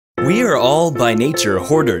We are all by nature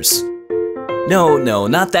hoarders. No,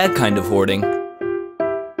 not that kind of hoarding.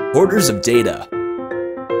 Hoarders of data.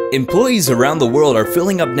 Employees around the world are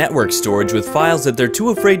filling up network storage with files that they're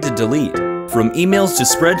too afraid to delete. From emails to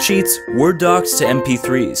spreadsheets, Word docs to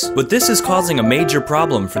MP3s. But this is causing a major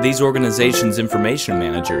problem for these organizations' information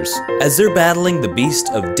managers, as they're battling the beast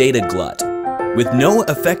of data glut. With no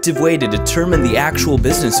effective way to determine the actual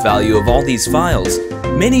business value of all these files,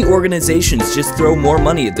 many organizations just throw more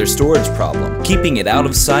money at their storage problem, keeping it out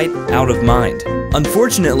of sight, out of mind.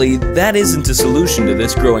 Unfortunately, that isn't a solution to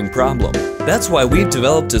this growing problem. That's why we've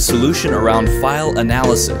developed a solution around file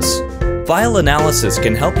analysis. File analysis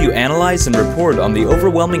can help you analyze and report on the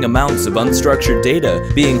overwhelming amounts of unstructured data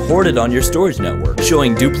being hoarded on your storage network,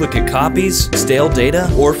 showing duplicate copies, stale data,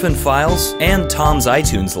 orphan files, and Tom's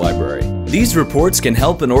iTunes library. These reports can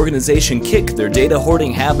help an organization kick their data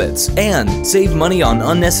hoarding habits and save money on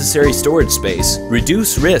unnecessary storage space,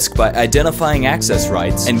 reduce risk by identifying access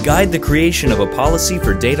rights, and guide the creation of a policy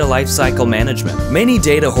for data lifecycle management. Many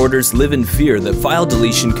data hoarders live in fear that file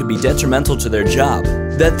deletion could be detrimental to their job,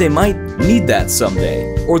 that they might need that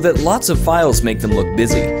someday, or that lots of files make them look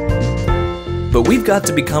busy. But we've got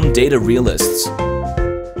to become data realists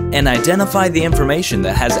and identify the information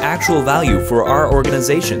that has actual value for our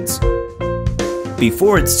organizations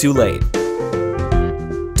before it's too late.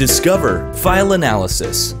 Discover file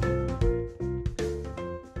analysis.